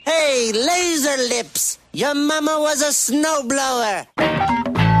Hey, laser lips! Your mama was a snowblower!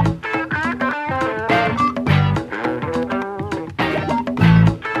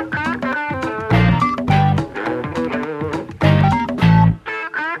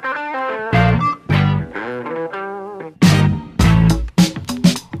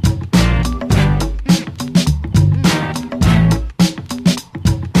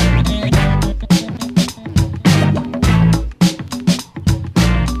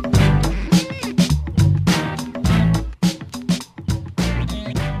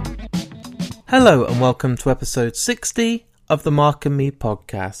 Hello and welcome to episode 60 of the Mark and Me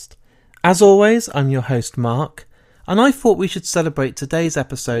podcast. As always, I'm your host Mark, and I thought we should celebrate today's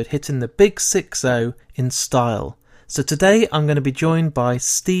episode hitting the big 6-0 in style. So today I'm going to be joined by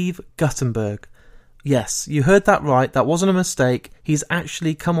Steve Guttenberg. Yes, you heard that right, that wasn't a mistake. He's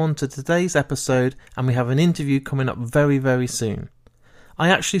actually come on to today's episode and we have an interview coming up very, very soon. I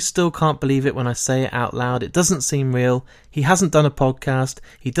actually still can't believe it when I say it out loud. It doesn't seem real. He hasn't done a podcast.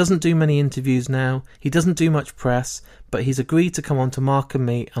 He doesn't do many interviews now. He doesn't do much press, but he's agreed to come on to Mark and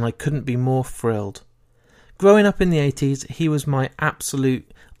Me, and I couldn't be more thrilled. Growing up in the 80s, he was my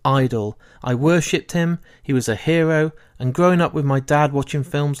absolute idol. I worshipped him. He was a hero. And growing up with my dad watching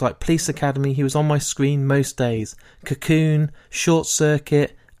films like Police Academy, he was on my screen most days. Cocoon, Short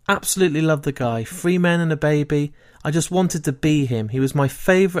Circuit. Absolutely loved the guy. 3 Men and a Baby. I just wanted to be him. He was my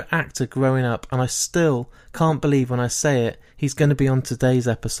favourite actor growing up, and I still can't believe when I say it, he's going to be on today's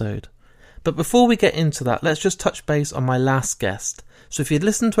episode. But before we get into that, let's just touch base on my last guest. So if you'd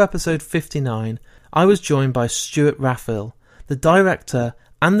listened to episode 59, I was joined by Stuart Raffill, the director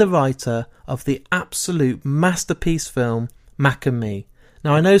and the writer of the absolute masterpiece film, Mac and Me.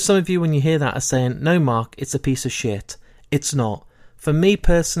 Now I know some of you when you hear that are saying, no Mark, it's a piece of shit. It's not. For me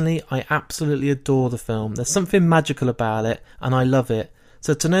personally, I absolutely adore the film. There's something magical about it, and I love it.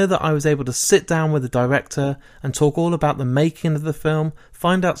 So to know that I was able to sit down with the director and talk all about the making of the film,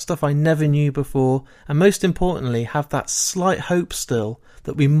 find out stuff I never knew before, and most importantly, have that slight hope still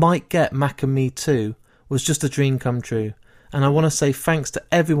that we might get Mac and Me 2, was just a dream come true. And I want to say thanks to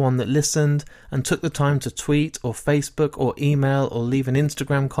everyone that listened and took the time to tweet or Facebook or email or leave an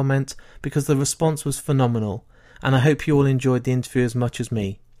Instagram comment, because the response was phenomenal. And I hope you all enjoyed the interview as much as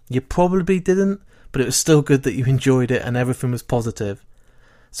me. You probably didn't, but it was still good that you enjoyed it and everything was positive.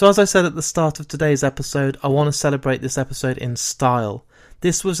 So as I said at the start of today's episode, I want to celebrate this episode in style.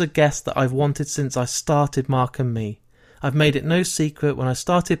 This was a guest that I've wanted since I started Mark and Me. I've made it no secret, when I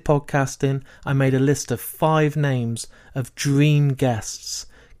started podcasting, I made a list of 5 names of dream guests.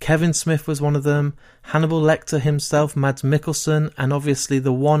 Kevin Smith was one of them, Hannibal Lecter himself, Mads Mikkelsen, and obviously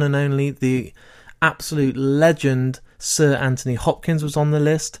the one and only, the absolute legend Sir Anthony Hopkins was on the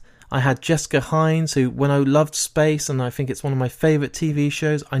list. I had Jessica Hines, who, when I loved space and I think it's one of my favourite TV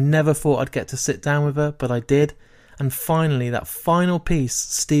shows, I never thought I'd get to sit down with her, but I did. And finally, that final piece,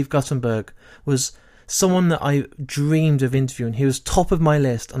 Steve Guttenberg, was someone that I dreamed of interviewing. He was top of my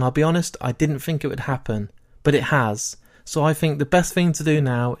list, and I'll be honest, I didn't think it would happen, but it has. So I think the best thing to do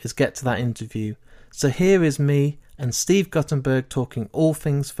now is get to that interview. So here is me and Steve Guttenberg talking all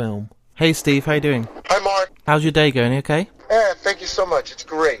things film. Hey Steve, how you doing? Hi Mark. How's your day going, okay? Yeah, thank you so much. It's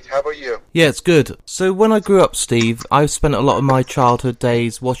great. How about you? Yeah, it's good. So when I grew up, Steve, I spent a lot of my childhood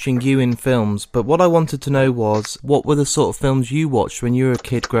days watching you in films, but what I wanted to know was, what were the sort of films you watched when you were a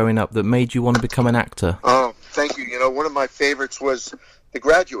kid growing up that made you want to become an actor? Oh, thank you. You know, one of my favorites was The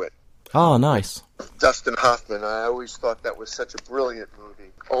Graduate. Oh, nice. Dustin Hoffman. I always thought that was such a brilliant movie.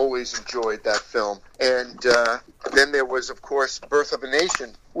 Always enjoyed that film. And then there was, of course, Birth of a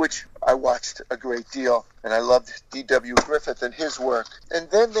Nation, which I watched a great deal. And I loved D.W. Griffith and his work. And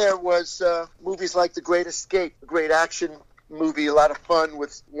then there was movies like The Great Escape, a great action movie, a lot of fun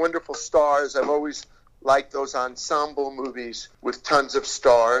with wonderful stars. I've always liked those ensemble movies with tons of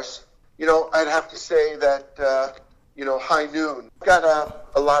stars. You know, I'd have to say that, High Noon got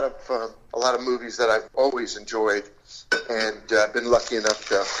a lot of movies that I've always enjoyed and been lucky enough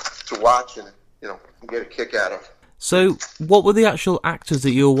to watch and, get a kick out of. So, what were the actual actors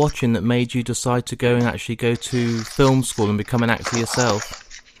that you were watching that made you decide to go and actually go to film school and become an actor yourself?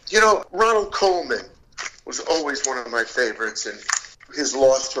 Ronald Colman was always one of my favorites, and his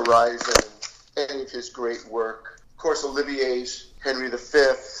Lost Horizon, any of his great work. Of course, Olivier's Henry V.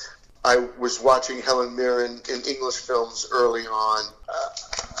 I was watching Helen Mirren in English films early on.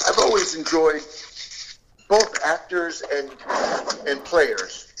 I've always enjoyed both actors and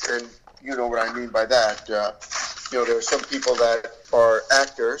players, and you know what I mean by that. There are some people that are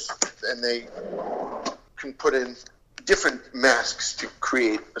actors, and they can put in different masks to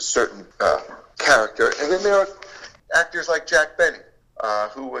create a certain character. And then there are actors like Jack Benny.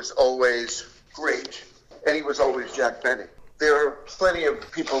 who was always great, and he was always Jack Benny. There are plenty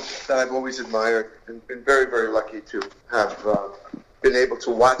of people that I've always admired and been very, very lucky to have been able to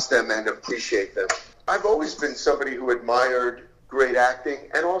watch them and appreciate them. I've always been somebody who admired great acting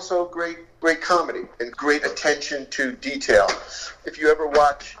and also great comedy and great attention to detail. If you ever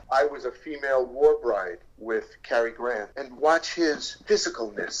watch I Was a Female War Bride with Cary Grant and watch his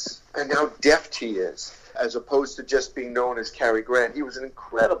physicalness and how deft he is, as opposed to just being known as Cary Grant, he was an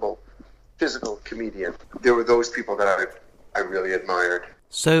incredible physical comedian. There were those people that I really admired.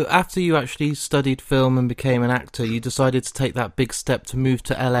 So after you actually studied film and became an actor, you decided to take that big step to move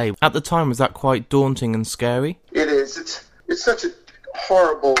to LA. At the time, was that quite daunting and scary? It is. It's such a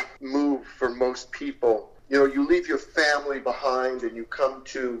horrible move for most people. You know, you leave your family behind and you come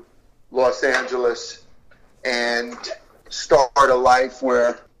to Los Angeles and start a life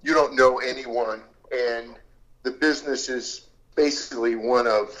where you don't know anyone, and the business is basically one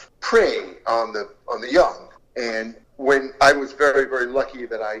of prey on the young. And when I was very, very lucky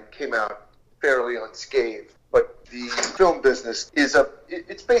that I came out fairly unscathed, but the film business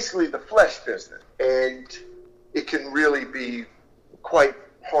it's basically the flesh business, and it can really be quite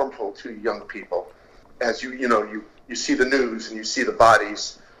harmful to young people. As you see the news and you see the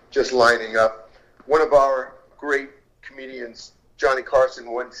bodies just lining up. One of our great comedians, Johnny Carson,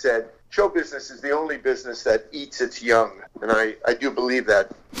 once said, "Show business is the only business that eats its young." And I do believe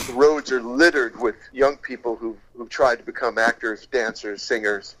that. The roads are littered with young people who've tried to become actors, dancers,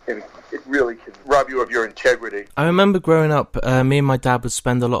 singers, and it really can rob you of your integrity. I remember growing up, me and my dad would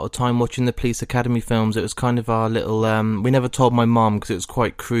spend a lot of time watching the Police Academy films. It was kind of our little... we never told my mum because it was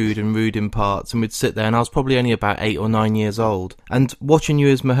quite crude and rude in parts, and we'd sit there, and I was probably only about 8 or 9 years old. And watching you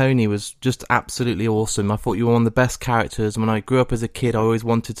as Mahoney was just absolutely awesome. I thought you were one of the best characters. When I grew up as a kid, I always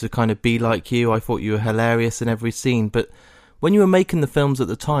wanted to kind of be like you. I thought you were hilarious in every scene, but... when you were making the films at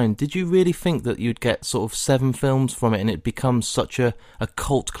the time, did you really think that you'd get sort of 7 films from it and it becomes such a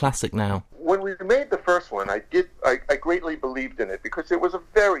cult classic now? When we made the first one, I greatly believed in it because it was a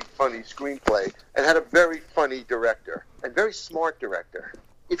very funny screenplay and had a very funny director, and very smart director.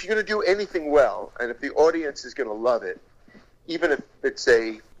 If you're going to do anything well, and if the audience is going to love it, even if it's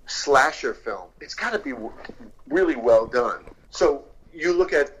a slasher film, it's got to be really well done. So you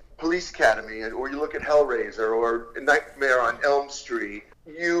look at Police Academy, or you look at Hellraiser, or Nightmare on Elm Street,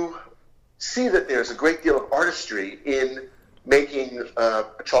 you see that there's a great deal of artistry in making a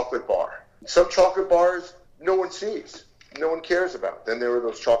chocolate bar. Some chocolate bars no one sees, no one cares about. Then there are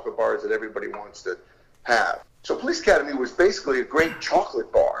those chocolate bars that everybody wants to have. So Police Academy was basically a great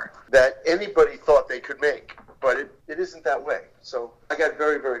chocolate bar that anybody thought they could make, but it isn't that way. So I got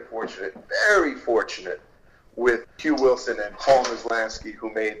very, very fortunate with Hugh Wilson and Paul Maslansky,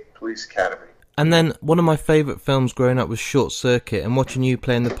 who made Police Academy. And then one of my favourite films growing up was Short Circuit, and watching you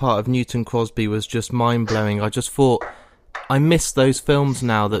playing the part of Newton Crosby was just mind-blowing. I just thought, I miss those films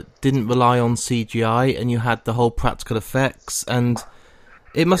now that didn't rely on CGI and you had the whole practical effects, and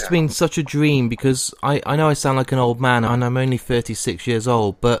it must have been such a dream, because I know I sound like an old man and I'm only 36 years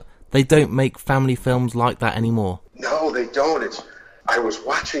old, but they don't make family films like that anymore. No, they don't. I was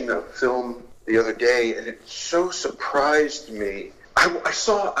watching a film the other day, and it so surprised me. I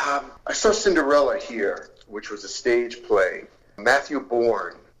saw Cinderella here, which was a stage play. Matthew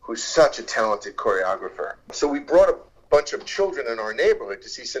Bourne, who's such a talented choreographer. So we brought a bunch of children in our neighborhood to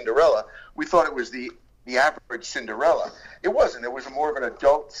see Cinderella. We thought it was the average Cinderella. It wasn't. It was more of an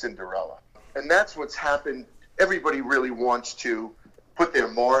adult Cinderella. And that's what's happened. Everybody really wants to put their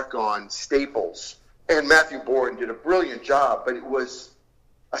mark on staples. And Matthew Bourne did a brilliant job, but it was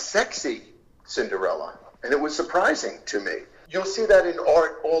a sexy Cinderella, and it was surprising to me. You'll see that in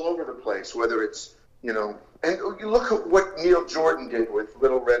art all over the place, whether it's, and you look at what Neil Jordan did with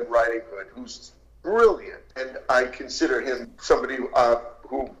Little Red Riding Hood, who's brilliant, and I consider him somebody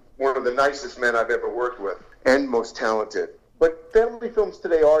who one of the nicest men I've ever worked with, and most talented. But family films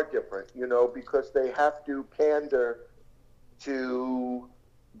today are different, because they have to pander to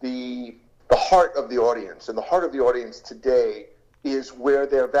the heart of the audience, and the heart of the audience today is where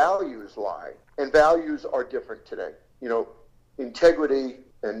their values lie. And values are different today. Integrity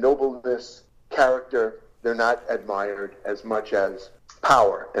and nobleness, character, they're not admired as much as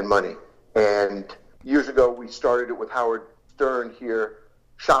power and money. And years ago, we started it with Howard Stern here,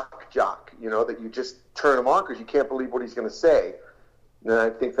 shock jock, that you just turn him on because you can't believe what he's going to say. And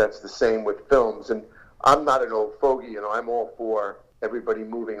I think that's the same with films. And I'm not an old fogey, I'm all for everybody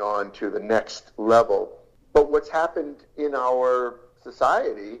moving on to the next level. But what's happened in our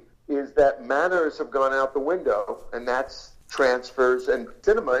society is that manners have gone out the window, and that's transfers, and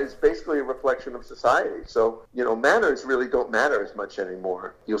cinema is basically a reflection of society. So, manners really don't matter as much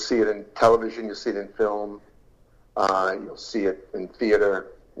anymore. You'll see it in television, you'll see it in film, you'll see it in theater,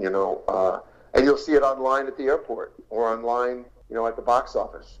 and you'll see it online at the airport or online, at the box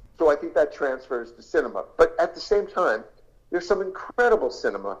office. So I think that transfers to cinema. But at the same time, there's some incredible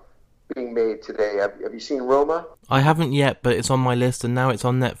cinema being made today. Have you seen Roma? I haven't yet, but it's on my list, and now it's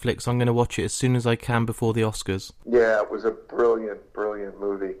on Netflix. I'm going to watch it as soon as I can before the Oscars. Yeah, it was a brilliant, brilliant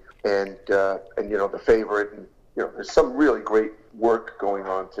movie. And The Favorite, and there's some really great work going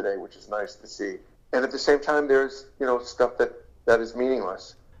on today, which is nice to see. And at the same time, there's, stuff that is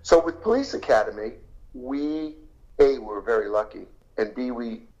meaningless. So with Police Academy, we, A, were very lucky, and B,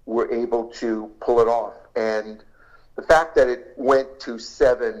 we were able to pull it off. And the fact that it went to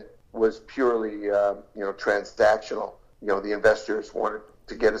 7 was purely, transactional. The investors wanted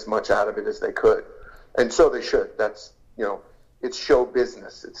to get as much out of it as they could. And so they should. That's, it's show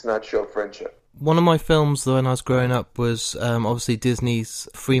business. It's not show friendship. One of my films, though, when I was growing up was obviously Disney's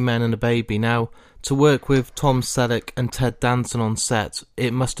Three Men and a Baby. Now, to work with Tom Selleck and Ted Danson on set,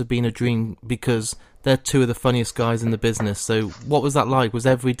 it must have been a dream because they're two of the funniest guys in the business. So what was that like? Was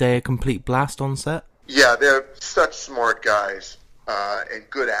every day a complete blast on set? Yeah, they're such smart guys. And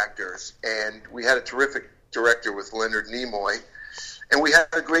good actors, and we had a terrific director with Leonard Nimoy, and we had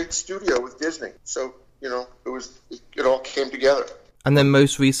a great studio with Disney. So it all came together. And then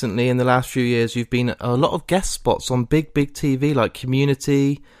most recently, in the last few years, you've been a lot of guest spots on big TV like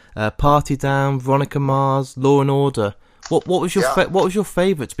Community, Party Down, Veronica Mars, Law and Order. What was your what was your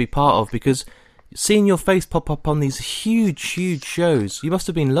favourite to be part of? Because seeing your face pop up on these huge shows, you must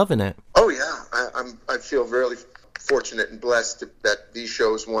have been loving it. Oh yeah, I feel really fortunate and blessed that these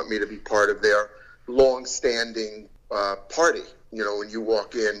shows want me to be part of their long-standing party. When you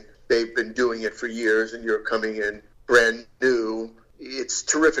walk in, they've been doing it for years, and you're coming in brand new. It's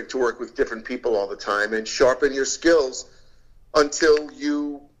terrific to work with different people all the time and sharpen your skills until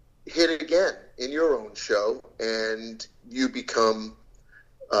you hit again in your own show and you become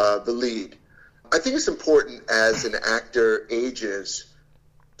the lead. I think it's important as an actor ages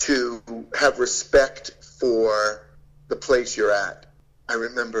to have respect for the place you're at. I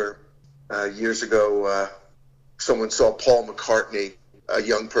remember years ago, someone saw Paul McCartney, a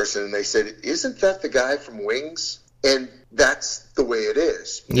young person, and they said, "Isn't that the guy from Wings?" And that's the way it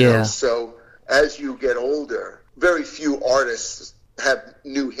is. You know? So as you get older, very few artists have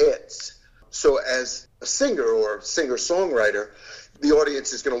new hits. So as a singer or singer-songwriter, the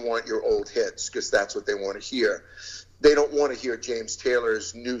audience is going to want your old hits because that's what they want to hear. They don't want to hear James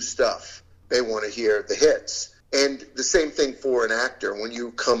Taylor's new stuff. They want to hear the hits. And the same thing for an actor. When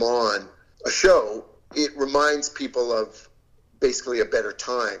you come on a show, it reminds people of basically a better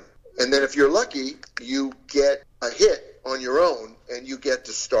time. And then if you're lucky, you get a hit on your own and you get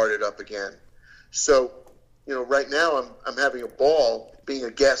to start it up again. So, right now I'm having a ball being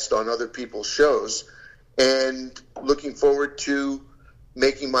a guest on other people's shows and looking forward to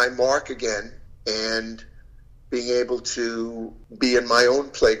making my mark again and being able to be in my own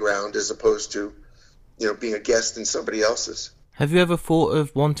playground as opposed to being a guest in somebody else's. Have you ever thought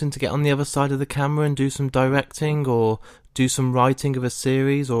of wanting to get on the other side of the camera and do some directing or do some writing of a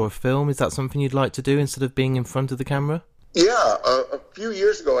series or a film? Is that something you'd like to do instead of being in front of the camera? Yeah, a few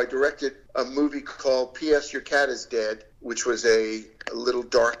years ago I directed a movie called P.S. Your Cat is Dead, which was a little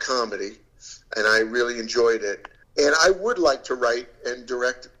dark comedy, and I really enjoyed it. And I would like to write and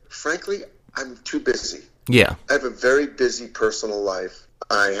direct. Frankly, I'm too busy. Yeah. I have a very busy personal life.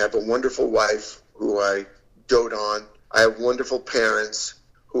 I have a wonderful wife who I dote on. I have wonderful parents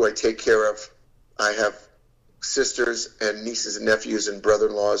who I take care of. I have sisters and nieces and nephews and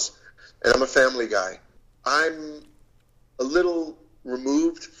brother-in-laws, and I'm a family guy. I'm a little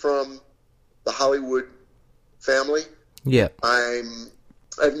removed from the Hollywood family. Yeah.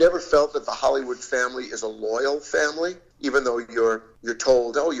 I've never felt that the Hollywood family is a loyal family, even though you're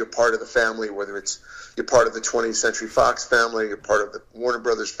told, oh, you're part of the family, whether it's you're part of the 20th Century Fox family, you're part of the Warner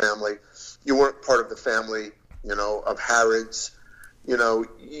Brothers family. You weren't part of the family, of Harrods,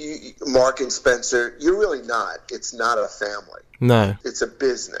 Mark and Spencer. You're really not. It's not a family. No. It's a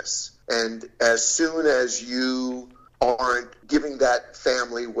business. And as soon as you aren't giving that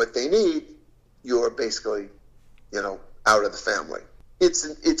family what they need, you're basically, out of the family.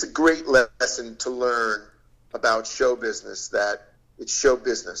 It's a great lesson to learn about show business, that it's show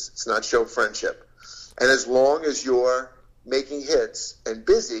business. It's not show friendship. And as long as you're making hits and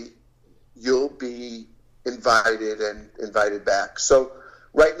busy, you'll be invited back. So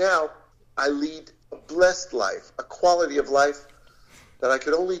right now, I lead a blessed life, a quality of life that I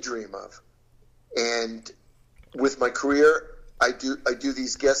could only dream of. And with my career, I do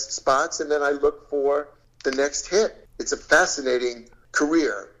these guest spots, and then I look for the next hit. It's a fascinating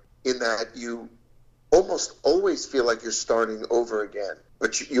career in that you almost always feel like you're starting over again,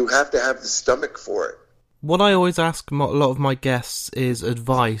 but you have to have the stomach for it. What I always ask a lot of my guests is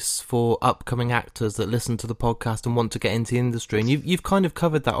advice for upcoming actors that listen to the podcast and want to get into the industry. And you've kind of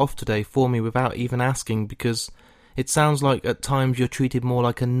covered that off today for me without even asking, because it sounds like at times you're treated more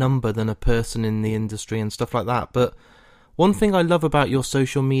like a number than a person in the industry and stuff like that. But one thing I love about your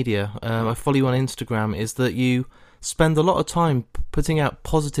social media, I follow you on Instagram, is that you spend a lot of time putting out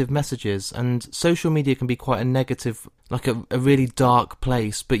positive messages, and social media can be quite a negative, like a really dark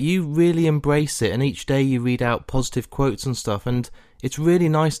place, but you really embrace it, and each day you read out positive quotes and stuff, and it's really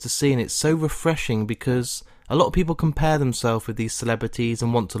nice to see, and it's so refreshing, because a lot of people compare themselves with these celebrities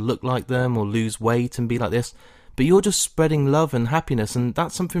and want to look like them or lose weight and be like this, but you're just spreading love and happiness, and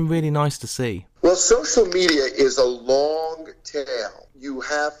that's something really nice to see. Well, social media is a long tail. You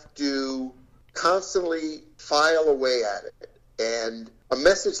have to constantly file away at it. And a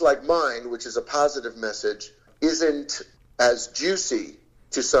message like mine, which is a positive message, isn't as juicy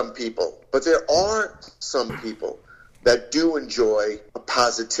to some people. But there are some people that do enjoy a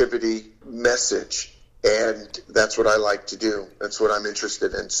positivity message. And that's what I like to do. That's what I'm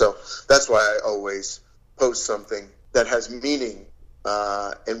interested in. So that's why I always post something that has meaning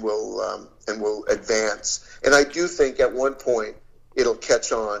and will advance. And I do think at one point it'll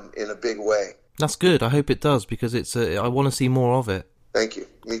catch on in a big way. That's good. I hope it does, because I want to see more of it. Thank you.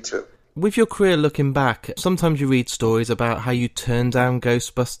 Me too. With your career looking back, sometimes you read stories about how you turned down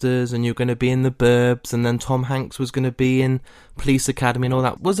Ghostbusters and you're going to be in The Burbs, and then Tom Hanks was going to be in Police Academy and all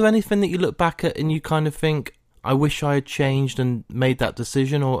that. Was there anything that you look back at and you kind of think, I wish I had changed and made that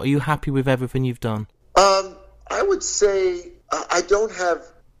decision, or are you happy with everything you've done? I would say I don't have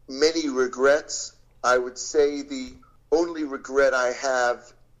many regrets. I would say the only regret I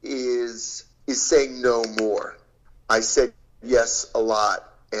have is saying no more. I said yes a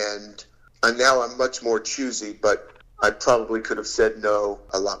lot, and now I'm much more choosy, but I probably could have said no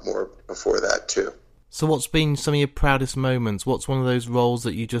a lot more before that too. So what's been some of your proudest moments? What's one of those roles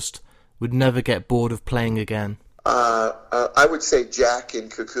that you just would never get bored of playing again? I would say Jack in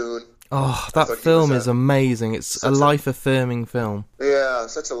Cocoon. Oh, that film is amazing. It's a life-affirming film. Yeah,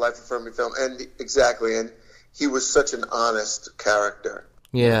 such a life-affirming film. And exactly, and he was such an honest character.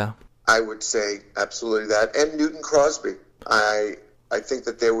 Yeah. I would say absolutely that. And Newton Crosby. I think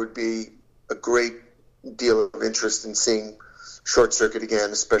that there would be a great deal of interest in seeing Short Circuit again,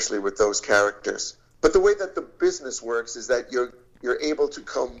 especially with those characters. But the way that the business works is that you're able to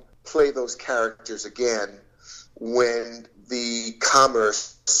come play those characters again when the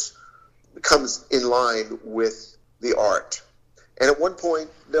commerce comes in line with the art. And at one point,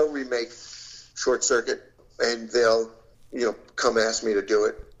 they'll remake Short Circuit, and they'll, come ask me to do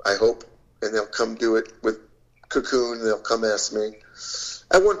it, I hope. And they'll come do it with Cocoon, and they'll come ask me.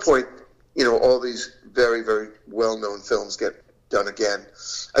 At one point, all these very, very well-known films get done again.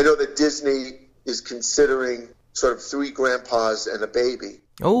 I know that Disney is considering sort of Three Grandpas and a Baby.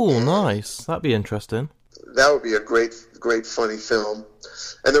 Oh, nice. That'd be interesting. That would be a great, great, funny film.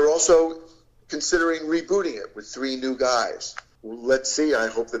 And they're also considering rebooting it with three new guys. Let's see. I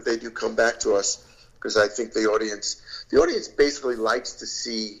hope that they do come back to us, because I think the audience basically likes to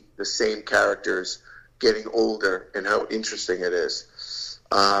see the same characters getting older, and how interesting it is,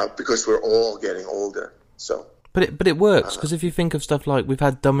 because we're all getting older. So. But it works, because if you think of stuff like, we've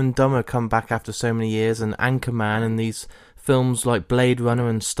had Dumb and Dumber come back after so many years, and Anchorman, and these films like Blade Runner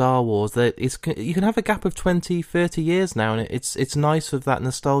and Star Wars, you can have a gap of 20, 30 years now, and it's nice with that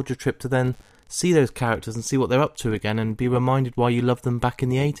nostalgia trip to then see those characters and see what they're up to again, and be reminded why you loved them back in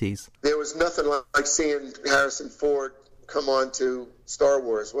the 80s. There was nothing like seeing Harrison Ford come on to Star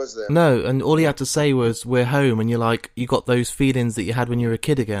Wars, was there? No, and all he had to say was, we're home, and you're like, you got those feelings that you had when you were a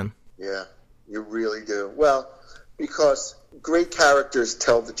kid again. Yeah, you really do. Well, because great characters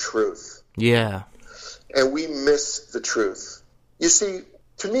tell the truth. Yeah. And we miss the truth. You see,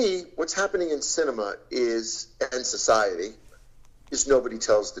 to me, what's happening in cinema and society is nobody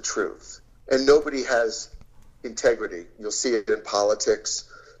tells the truth. And nobody has integrity. You'll see it in politics.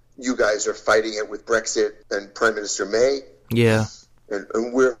 You guys are fighting it with Brexit and Prime Minister May. Yeah.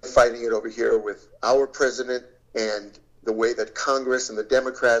 And we're fighting it over here with our president, and the way that Congress and the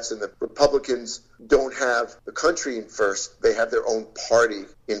Democrats and the Republicans don't have the country in first. They have their own party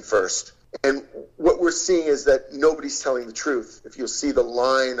in first. And what we're seeing is that nobody's telling the truth. If you'll see the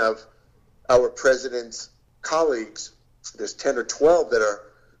line of our president's colleagues, there's 10 or 12 that are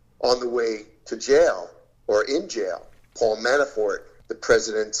on the way to jail or in jail. Paul Manafort, the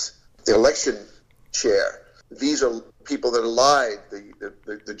president's election chair. These are people that are lied,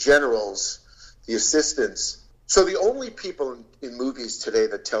 the generals, the assistants. So the only people in movies today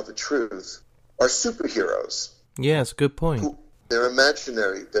that tell the truth are superheroes. Yeah, that's a good point. They're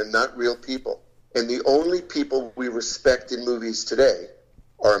imaginary. They're not real people. And the only people we respect in movies today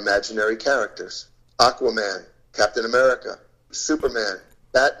are imaginary characters. Aquaman, Captain America, Superman,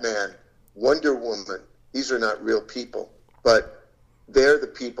 Batman, Wonder Woman. These are not real people. But they're the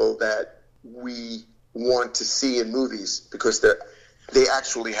people that we want to see in movies because they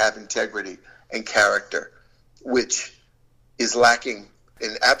actually have integrity and character, which is lacking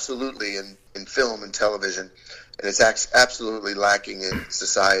absolutely in film and television, and it's absolutely lacking in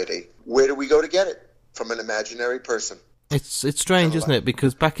society. Where do we go to get it? From an imaginary person. It's strange, isn't it?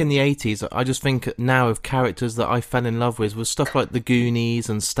 Because back in the 80s, I just think now of characters that I fell in love with was stuff like The Goonies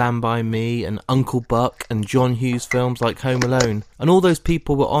and Stand By Me and Uncle Buck and John Hughes films like Home Alone. And all those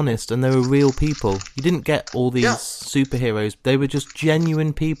people were honest and they were real people. You didn't get all these superheroes. They were just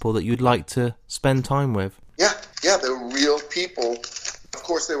genuine people that you'd like to spend time with. Yeah, they were real people. Of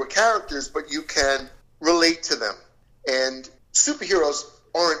course, they were characters, but you can relate to them. And superheroes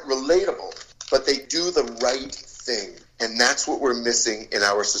aren't relatable, but they do the right thing. And that's what we're missing in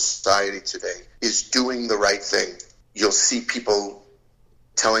our society today, is doing the right thing. You'll see people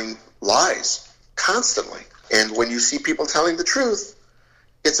telling lies constantly. And when you see people telling the truth,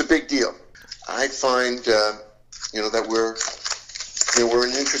 it's a big deal. I find, that we're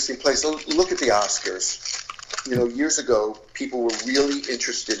in an interesting place. Look at the Oscars. Years ago, people were really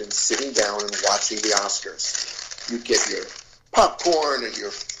interested in sitting down and watching the Oscars. You'd get your popcorn and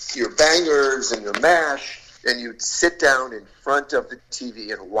your bangers and your mash, and you'd sit down in front of the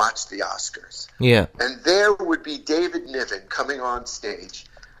TV and watch the Oscars. Yeah. And there would be David Niven coming on stage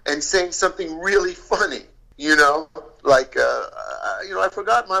and saying something really funny, like, I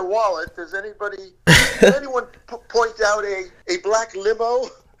forgot my wallet. Does anyone point out a black limo?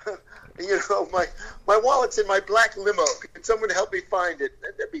 My wallet's in my black limo. Can someone help me find it?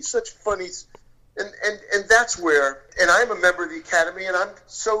 That'd be such funny. And that's where, and I'm a member of the Academy, and I'm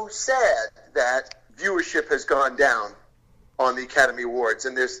so sad that viewership has gone down on the Academy Awards,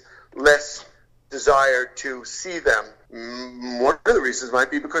 and there's less desire to see them. One of the reasons might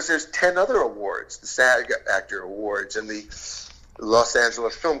be because there's 10 other awards, the SAG Actor Awards and the Los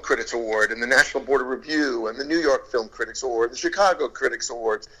Angeles Film Critics Award and the National Board of Review and the New York Film Critics Award, the Chicago Critics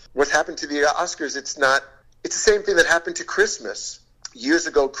Awards. What's happened to the Oscars, it's the same thing that happened to Christmas. Years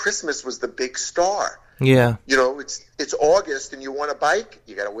ago, Christmas was the big star. Yeah. It's August and you want a bike,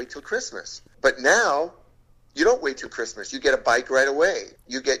 you got to wait till Christmas. But now, you don't wait till Christmas. You get a bike right away.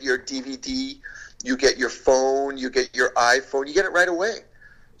 You get your DVD, you get your phone, you get your iPhone, you get it right away.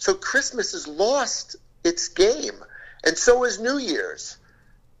 So Christmas has lost its game. And so is New Year's,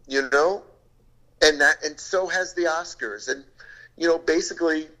 and so has the Oscars. And,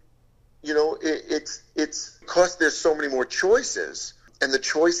 basically, it's because there's so many more choices, and the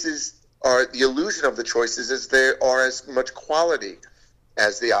choices are, the illusion of the choices is there are as much quality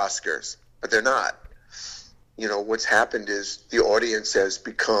as the Oscars, but they're not. What's happened is the audience has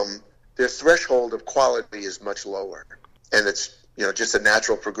become, their threshold of quality is much lower. And it's, just a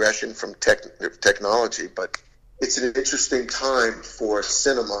natural progression from technology, but it's an interesting time for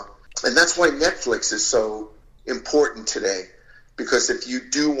cinema. And that's why Netflix is so important today. Because if you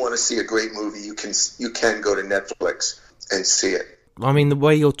do want to see a great movie, you can go to Netflix and see it. I mean, the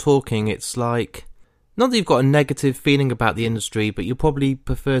way you're talking, it's like, not that you've got a negative feeling about the industry, but you probably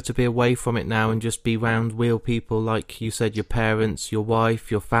prefer to be away from it now and just be around real people, like you said, your parents, your wife,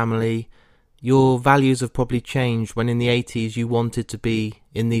 your family. Your values have probably changed when in the 80s you wanted to be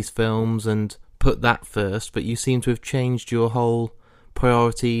in these films and put that first, but you seem to have changed your whole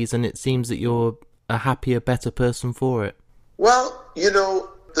priorities, and it seems that you're a happier, better person for it. Well,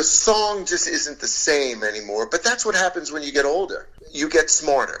 the song just isn't the same anymore, but that's what happens when you get older. You get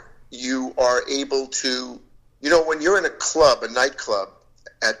smarter. You are able to, when you're in a nightclub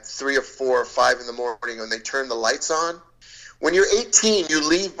at 3 or 4 or 5 in the morning and they turn the lights on, when you're 18, you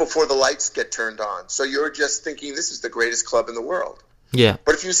leave before the lights get turned on. So you're just thinking this is the greatest club in the world. Yeah.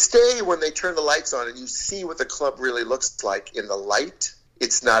 But if you stay when they turn the lights on and you see what the club really looks like in the light,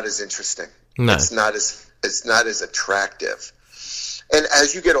 it's not as interesting. No. It's not as attractive. And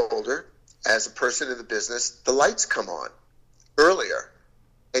as you get older, as a person in the business, the lights come on earlier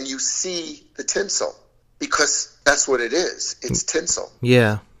and you see the tinsel because that's what it is. It's tinsel.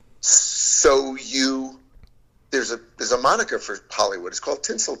 Yeah. So there's a moniker for Hollywood. It's called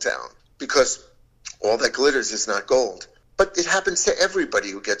Tinseltown because all that glitters is not gold. But it happens to everybody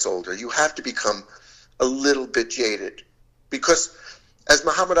who gets older. You have to become a little bit jaded because, as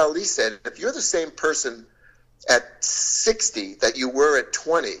Muhammad Ali said, if you're the same person at 60 that you were at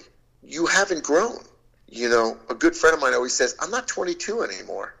 20, you haven't grown. You know, a good friend of mine always says, I'm not 22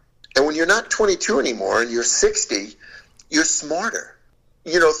 anymore. And when you're not 22 anymore and you're 60, you're smarter.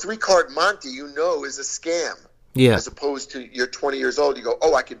 You know, 3-card Monte, you know, is a scam. Yeah. As opposed to you're 20 years old, you go,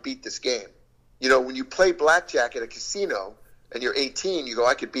 oh, I could beat this game. You know, when you play blackjack at a casino and you're 18, you go,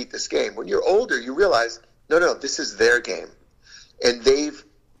 I could beat this game. When you're older, you realize, no, this is their game. And they've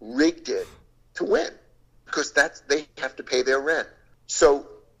rigged it to win because they have to pay their rent. So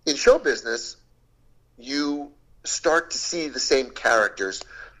in show business, you start to see the same characters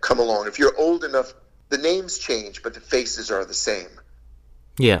come along. If you're old enough, the names change, but the faces are the same.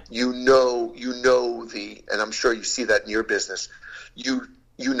 Yeah. You know and I'm sure you see that in your business. You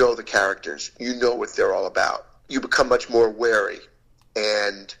know the characters. You know what they're all about. You become much more wary,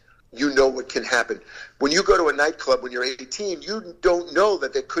 and you know what can happen. When you go to a nightclub when you're 18, you don't know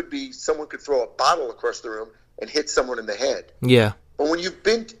that there could be someone could throw a bottle across the room and hit someone in the head. Yeah. But when you've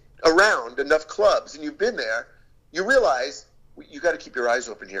been around enough clubs and you've been there, you realize you got to keep your eyes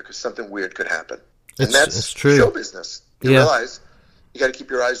open here because something weird could happen. And that's true. Show business. You realize you got to keep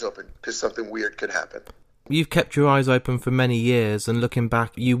your eyes open because something weird could happen. You've kept your eyes open for many years, and looking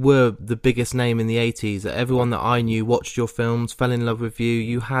back, you were the biggest name in the 80s. Everyone that I knew watched your films, fell in love with you.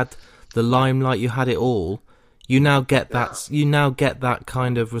 You had the limelight, you had it all. You now get that. You now get that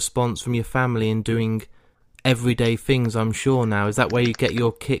kind of response from your family in doing everyday things, I'm sure now. Is that where you get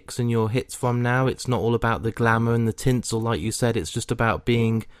your kicks and your hits from now? It's not all about the glamour and the tinsel, like you said. It's just about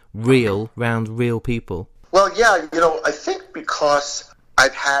being real around real people. Well, yeah, you know, I think because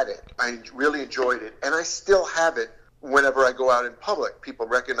I've had it, I really enjoyed it, and I still have it whenever I go out in public. People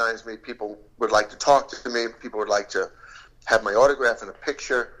recognize me, people would like to talk to me, people would like to have my autograph in a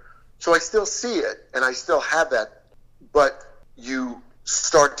picture. So I still see it, and I still have that, but you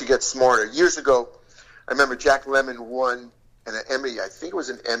start to get smarter. Years ago, I remember Jack Lemmon won an Emmy, I think it was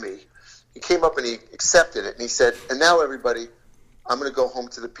an Emmy. He came up and he accepted it, and he said, and now everybody, I'm going to go home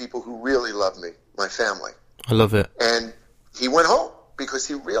to the people who really love me, my family. I love it. And he went home because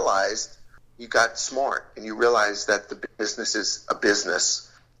he realized you got smart and you realized that the business is a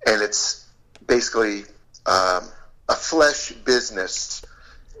business and it's basically a flesh business,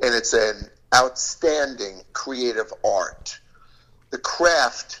 and it's an outstanding creative art. The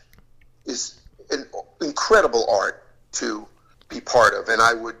craft is an incredible art to be part of, and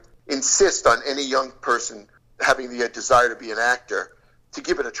I would insist on any young person having the desire to be an actor to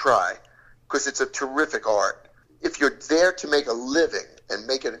give it a try, because it's a terrific art. If you're there to make a living and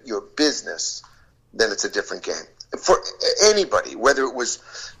make it your business, then it's a different game. For anybody, whether it was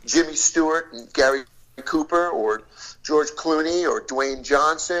Jimmy Stewart and Gary Cooper or George Clooney or Dwayne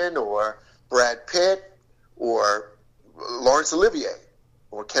Johnson or Brad Pitt or Laurence Olivier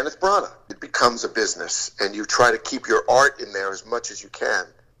or Kenneth Branagh, it becomes a business, and you try to keep your art in there as much as you can,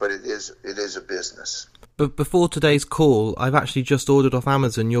 but it is a business. But before today's call, I've actually just ordered off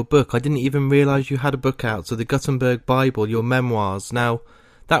Amazon your book. I didn't even realise you had a book out, so the Gutenberg Bible, your memoirs. Now,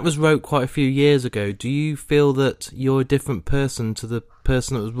 that was wrote quite a few years ago. Do you feel that you're a different person to the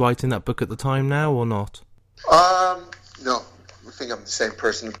person that was writing that book at the time now, or not? No. I think I'm the same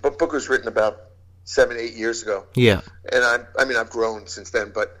person. The book was written about 7-8 years ago. Yeah. And I've grown since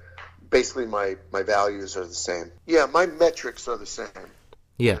then, but basically my values are the same. Yeah, my metrics are the same.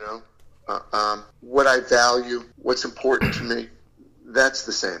 Yeah. You know? What I value, what's important to me, that's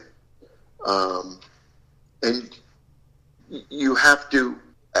the same. And you have to,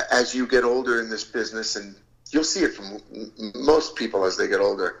 as you get older in this business, and you'll see it from most people as they get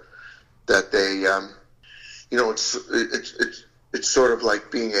older, that they, it's sort of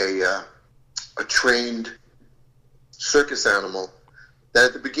like being a trained circus animal. That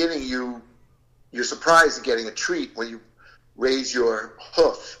at the beginning you're surprised at getting a treat when you raise your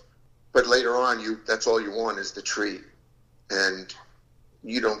hoof. But later on, that's all you want is the treat. And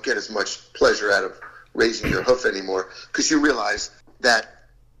you don't get as much pleasure out of raising your hoof anymore because you realize that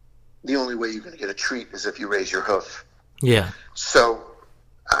the only way you're going to get a treat is if you raise your hoof. Yeah. So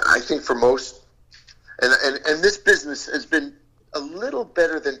I think for most, and this business has been a little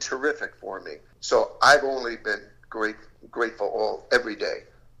better than terrific for me. So I've only been grateful every day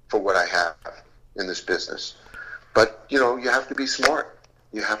for what I have in this business. But, you have to be smart.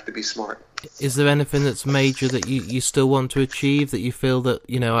 You have to be smart. Is there anything that's major that you still want to achieve, that you feel that,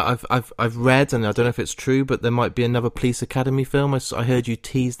 I've read, and I don't know if it's true, but there might be another Police Academy film. I heard you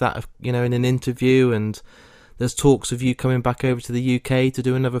tease that, in an interview, and there's talks of you coming back over to the UK to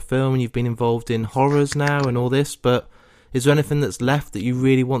do another film, and you've been involved in horrors now and all this, but is there anything that's left that you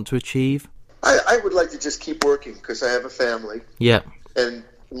really want to achieve? I would like to just keep working because I have a family. Yeah. And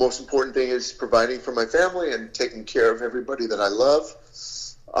The most important thing is providing for my family and taking care of everybody that I love,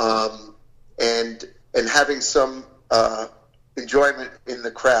 and having some enjoyment in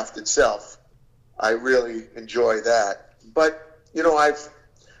the craft itself. I really enjoy that. But, you know, I've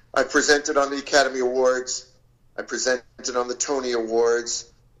presented on the Academy Awards. I presented on the Tony Awards.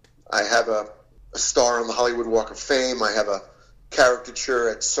 I have a star on the Hollywood Walk of Fame. I have a caricature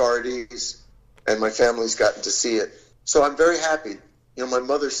at Sardi's, and my family's gotten to see it. So I'm very happy. You know, my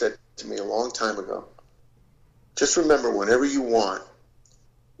mother said to me a long time ago, just remember, whenever you want,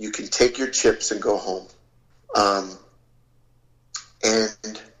 you can take your chips and go home.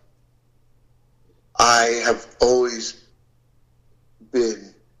 And I have always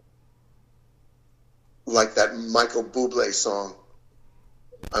been like that Michael Bublé song,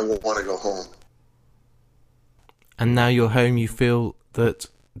 I want to go home. And now you're home, you feel that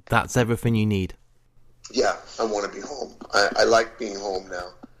that's everything you need? Yeah, I want to be home. I like being home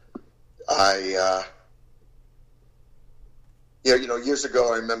now. You know, years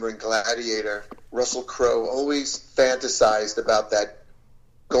ago, I remember in Gladiator, Russell Crowe always fantasized about that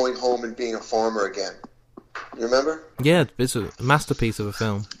going home and being a farmer again. You remember? Yeah, it's a masterpiece of a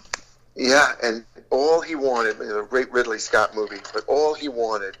film. Yeah, and all he wanted, a great Ridley Scott movie, but all he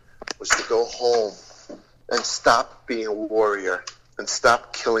wanted was to go home and stop being a warrior and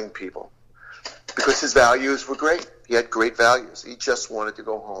stop killing people. Because his values were great. He had great values. He just wanted to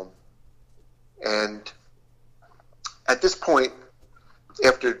go home. And at this point,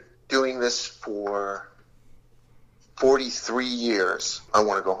 after doing this for 43 years, I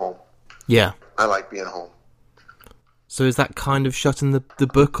want to go home. Yeah. I like being home. So is that kind of shutting the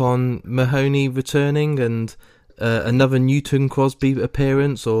book on Mahoney returning and another Newton Crosby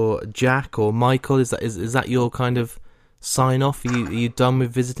appearance, or Jack or Michael? Is that your kind of sign off? Are you done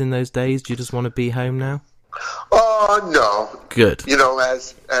with visiting those days? Do you just want to be home now? Oh, no. Good. You know,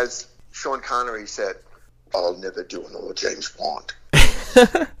 as Sean Connery said, I'll never do another James Bond.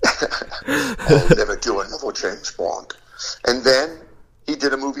 I'll never do another James Bond. And then he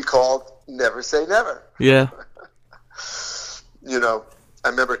did a movie called Never Say Never. Yeah. You know, I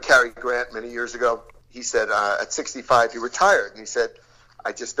remember Cary Grant many years ago. He said at 65 he retired, and he said,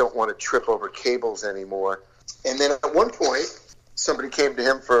 I just don't want to trip over cables anymore. And then at one point, somebody came to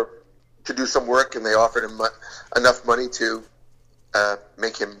him to do some work, and they offered him enough money to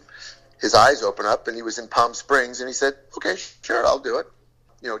make his eyes open up, and he was in Palm Springs, and he said, okay, sure, I'll do it.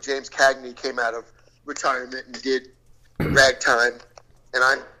 You know, James Cagney came out of retirement and did Ragtime, and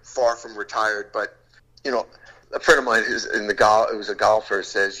I'm far from retired, but, you know, a friend of mine who's who's a golfer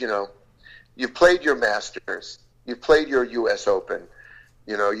says, you know, you've played your Masters, you've played your U.S. Open,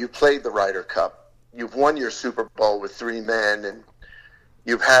 you know, you've played the Ryder Cup, you've won your Super Bowl with 3 men, and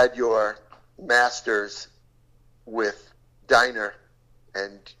you've had your Masters with Diner,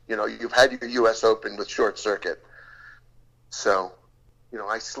 and, you know, you've had your U.S. Open with Short Circuit. So, you know,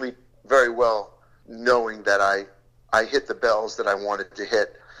 I sleep very well knowing that I hit the bells that I wanted to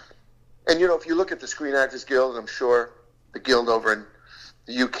hit. And, you know, if you look at the Screen Actors Guild, and I'm sure the guild over in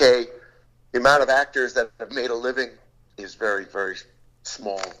the UK, the amount of actors that have made a living is very, very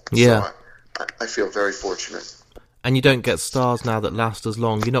small. Yeah. So I feel very fortunate. And you don't get stars now that last as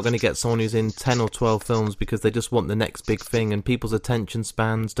long. You're not going to get someone who's in 10 or 12 films because they just want the next big thing, and people's attention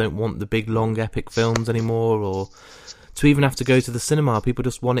spans don't want the big, long, epic films anymore, or to even have to go to the cinema. People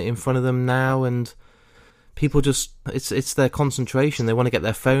just want it in front of them now, and people just, it's their concentration. They want to get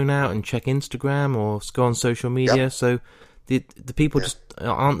their phone out and check Instagram or go on social media. Yep. So the people just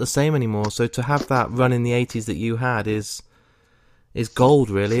aren't the same anymore. So to have that run in the 80s that you had is gold,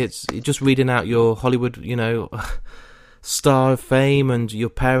 really. It's just reading out your Hollywood, you know, star of fame, and your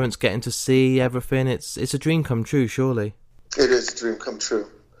parents getting to see everything. It's a dream come true, surely. It is a dream come true.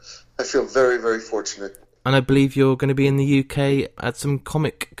 I feel very, very fortunate. And I believe you're going to be in the UK at some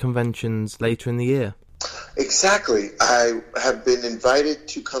comic conventions later in the year. Exactly. I have been invited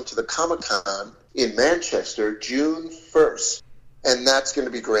to come to the Comic-Con in Manchester June 1st, and that's going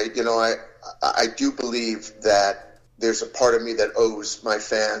to be great. You know, I do believe that there's a part of me that owes my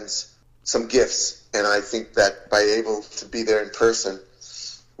fans some gifts, and I think that by able to be there in person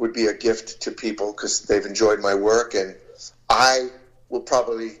would be a gift to people because they've enjoyed my work, and I will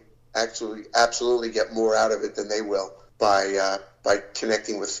probably actually absolutely get more out of it than they will by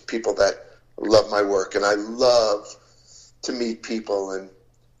connecting with people that love my work. And I love to meet people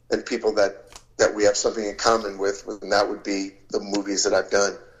and people that we have something in common with, and that would be the movies that I've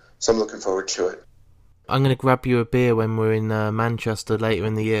done. So I'm looking forward to it. I'm going to grab you a beer when we're in Manchester later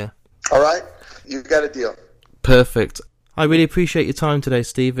in the year. All right. You've got a deal. Perfect. I really appreciate your time today,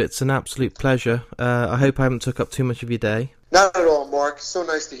 Steve. It's an absolute pleasure. I hope I haven't took up too much of your day. Not at all, Mark. Mark. So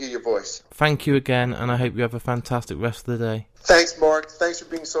nice to hear your voice. Thank you again, and I hope you have a fantastic rest of the day. Thanks, Mark. Thanks for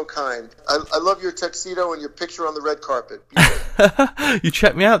being so kind. I love your tuxedo and your picture on the red carpet. You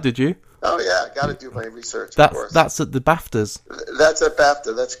checked me out, did you? Oh, yeah. Got to do my research, of course. That's at the BAFTAs. That's at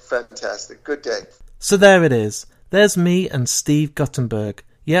BAFTA. That's fantastic. Good day. So there it is. There's me and Steve Guttenberg.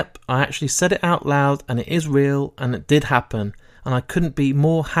 Yep, I actually said it out loud, and it is real, and it did happen, and I couldn't be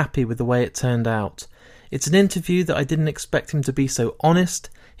more happy with the way it turned out. It's an interview that I didn't expect him to be so honest.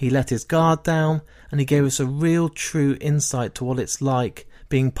 He let his guard down, and he gave us a real true insight to what it's like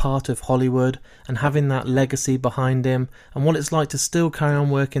being part of Hollywood and having that legacy behind him, and what it's like to still carry on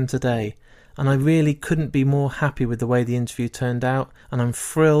working today. And I really couldn't be more happy with the way the interview turned out, and I'm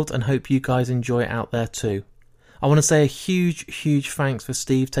thrilled and hope you guys enjoy it out there too. I want to say a huge thanks for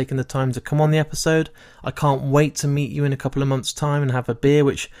Steve taking the time to come on the episode. I can't wait to meet you in a couple of months' time and have a beer,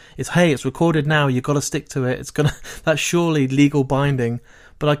 which is, hey, it's recorded now, you've got to stick to it. That's surely legal binding,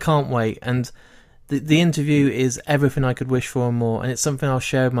 but I can't wait. And the interview is everything I could wish for and more, and it's something I'll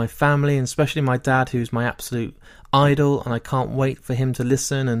share with my family, and especially my dad, who's my absolute idol, and I can't wait for him to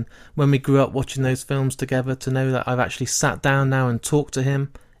listen, and when we grew up watching those films together, to know that I've actually sat down now and talked to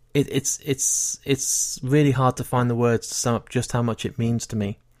him. It's really hard to find the words to sum up just how much it means to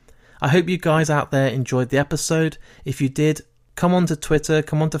me. I hope you guys out there enjoyed the episode. If you did, come on to Twitter,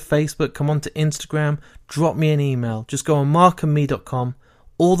 come on to Facebook, come on to Instagram, drop me an email. Just go on markandme.com.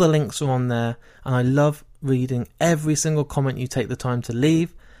 All the links are on there, and I love reading every single comment you take the time to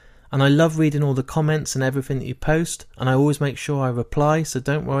leave, and I love reading all the comments and everything that you post, and I always make sure I reply, so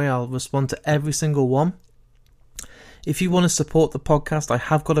don't worry, I'll respond to every single one. If you want to support the podcast, I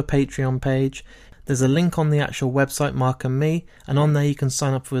have got a Patreon page. There's a link on the actual website, Mark and Me, and on there you can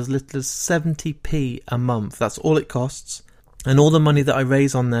sign up for as little as 70p a month. That's all it costs. And all the money that I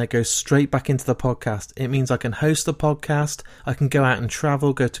raise on there goes straight back into the podcast. It means I can host the podcast, I can go out and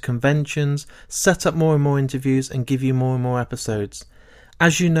travel, go to conventions, set up more and more interviews, and give you more and more episodes.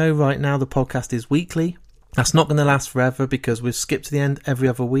 As you know, right now the podcast is weekly. That's not going to last forever because we've skipped to the end every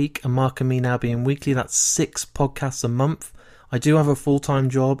other week, and Mark and Me now being weekly, that's 6 podcasts a month. I do have a full-time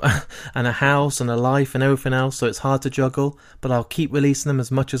job and a house and a life and everything else, so it's hard to juggle, but I'll keep releasing them as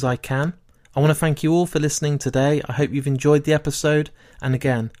much as I can. I want to thank you all for listening today. I hope you've enjoyed the episode, and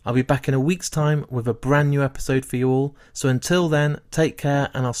again, I'll be back in a week's time with a brand new episode for you all. So until then, take care,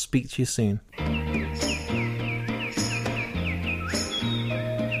 and I'll speak to you soon.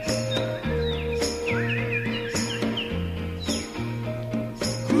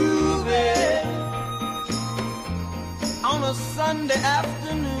 On a Sunday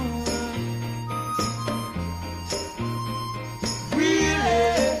afternoon,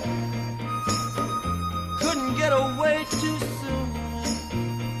 really couldn't get away too soon.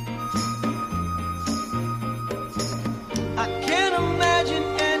 I can't imagine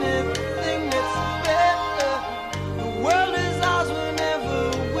anything that's better. The world is ours whenever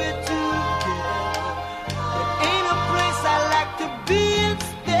we're together. There ain't a place I like to be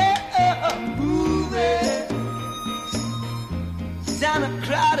instead of moving down a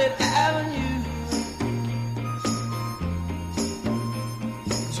crowded avenue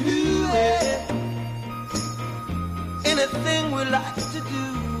to it. Anything we like to do.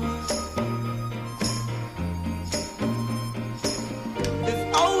 There's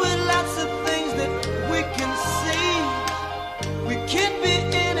always lots of things that we can see. We can't be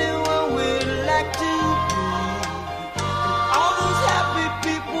anyone we'd like to be. And all those happy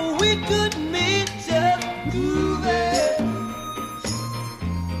people we could meet just moving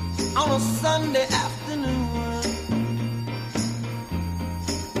on a Sunday afternoon.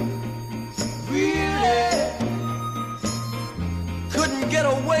 Really couldn't get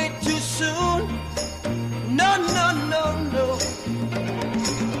away too soon. No, no, no, no.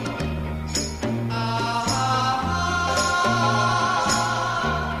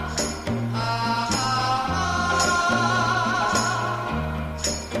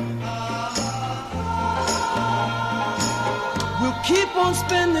 We'll keep on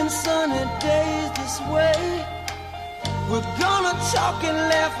spending sunny days this way. We're gonna talk and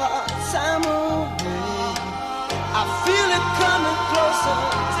laugh our time away. I feel it coming closer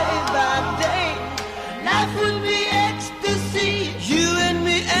day by day. Life will be ecstasy, you and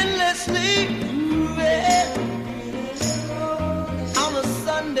me endlessly moving on a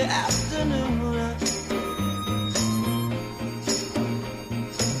Sunday afternoon.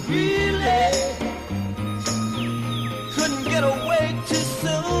 Really couldn't get away too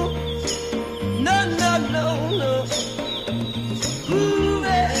soon. No, no, no, no.